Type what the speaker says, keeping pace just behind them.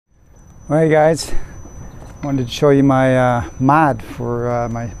Alright guys, I wanted to show you my mod for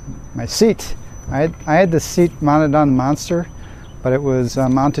my seat. I had the seat mounted on the Monster, but it was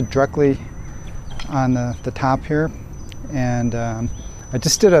mounted directly on the top here, and I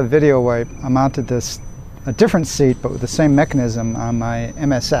just did a video where I mounted a different seat but with the same mechanism on my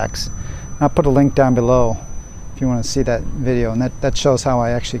MSX. I'll put a link down below if you want to see that video, and that shows how I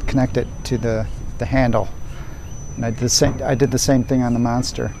actually connect it to the handle. And I did the same thing on the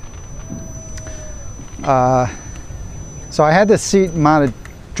Monster. So I had this seat mounted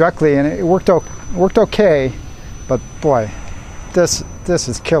directly, and it worked okay, but boy, this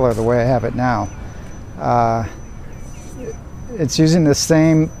is killer the way I have it now. It's using the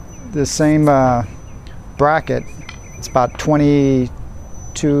same bracket. It's about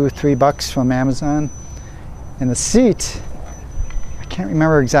 $22-3 from Amazon, and the seat, I can't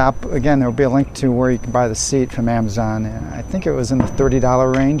remember exactly. Again, there will be a link to where you can buy the seat from Amazon, and I think it was in the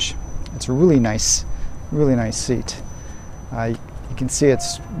 $30 range. It's a really nice seat. You can see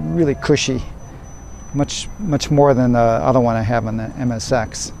it's really cushy, much more than the other one I have on the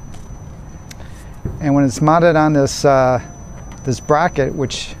MSX. And when it's mounted on this this bracket,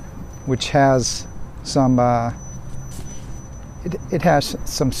 which has some it has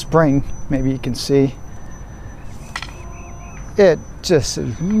some spring, maybe you can see, it just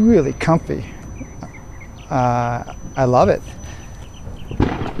is really comfy. I love it.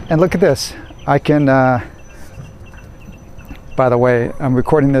 And look at this. I can, by the way, I'm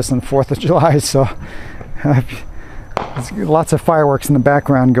recording this on the 4th of July, so there's lots of fireworks in the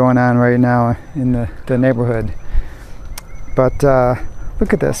background going on right now in the neighborhood. But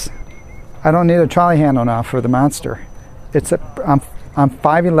look at this. I don't need a trolley handle now for the Monster. I'm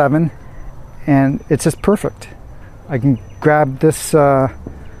 5'11", and it's just perfect. I can grab this, the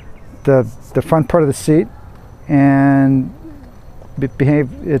front part of the seat, and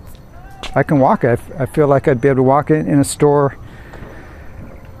behave it. I can walk it. I feel like I'd be able to walk it in a store,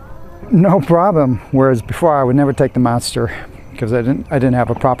 no problem. Whereas before, I would never take the Monster because I didn't have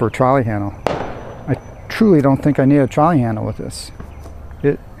a proper trolley handle. I truly don't think I need a trolley handle with this.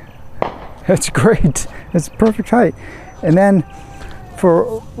 It's great. It's perfect height. And then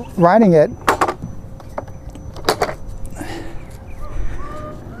for riding it,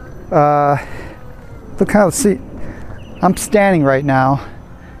 look how the seat. I'm standing right now,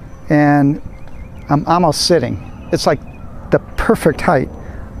 and I'm almost sitting. It's like the perfect height.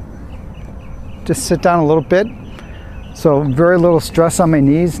 Just sit down a little bit. So very little stress on my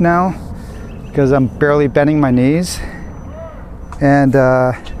knees now, because I'm barely bending my knees. And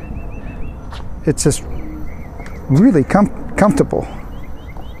it's just really comfortable.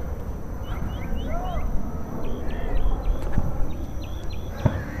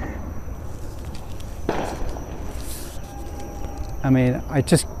 I mean, I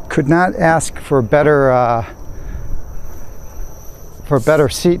just could not ask for a better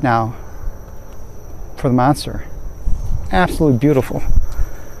seat now for the Monster. Absolutely beautiful.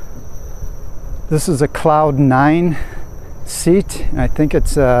 This is a Cloud 9 seat, and I think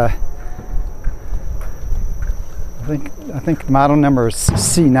it's I think model number is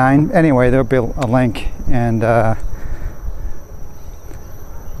C9. Anyway, there'll be a link, and I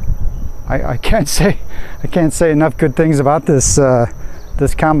can't say enough good things about this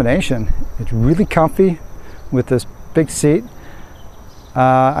this combination. It's really comfy with this big seat.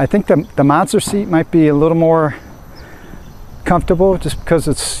 I think the Monster seat might be a little more comfortable just because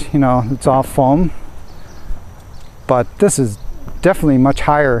it's, you know, it's all foam. But this is definitely much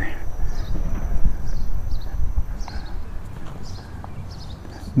higher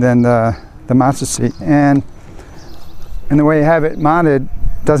than the Monster seat, and the way I have it mounted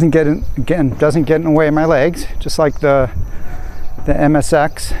doesn't get in the way of my legs, just like the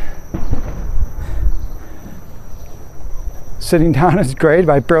MSX. Sitting down is great.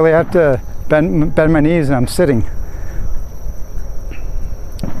 I barely have to bend my knees, and I'm sitting.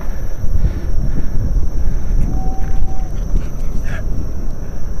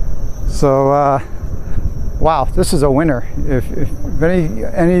 So wow, this is a winner. If any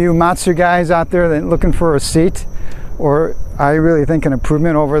of you Monster guys out there that are looking for a seat, or I really think an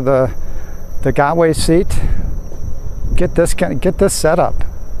improvement over the Gotway seat, get this set up.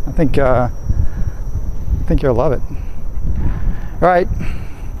 I think you'll love it. All right.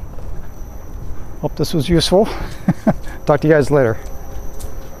 Hope this was useful. Talk to you guys later.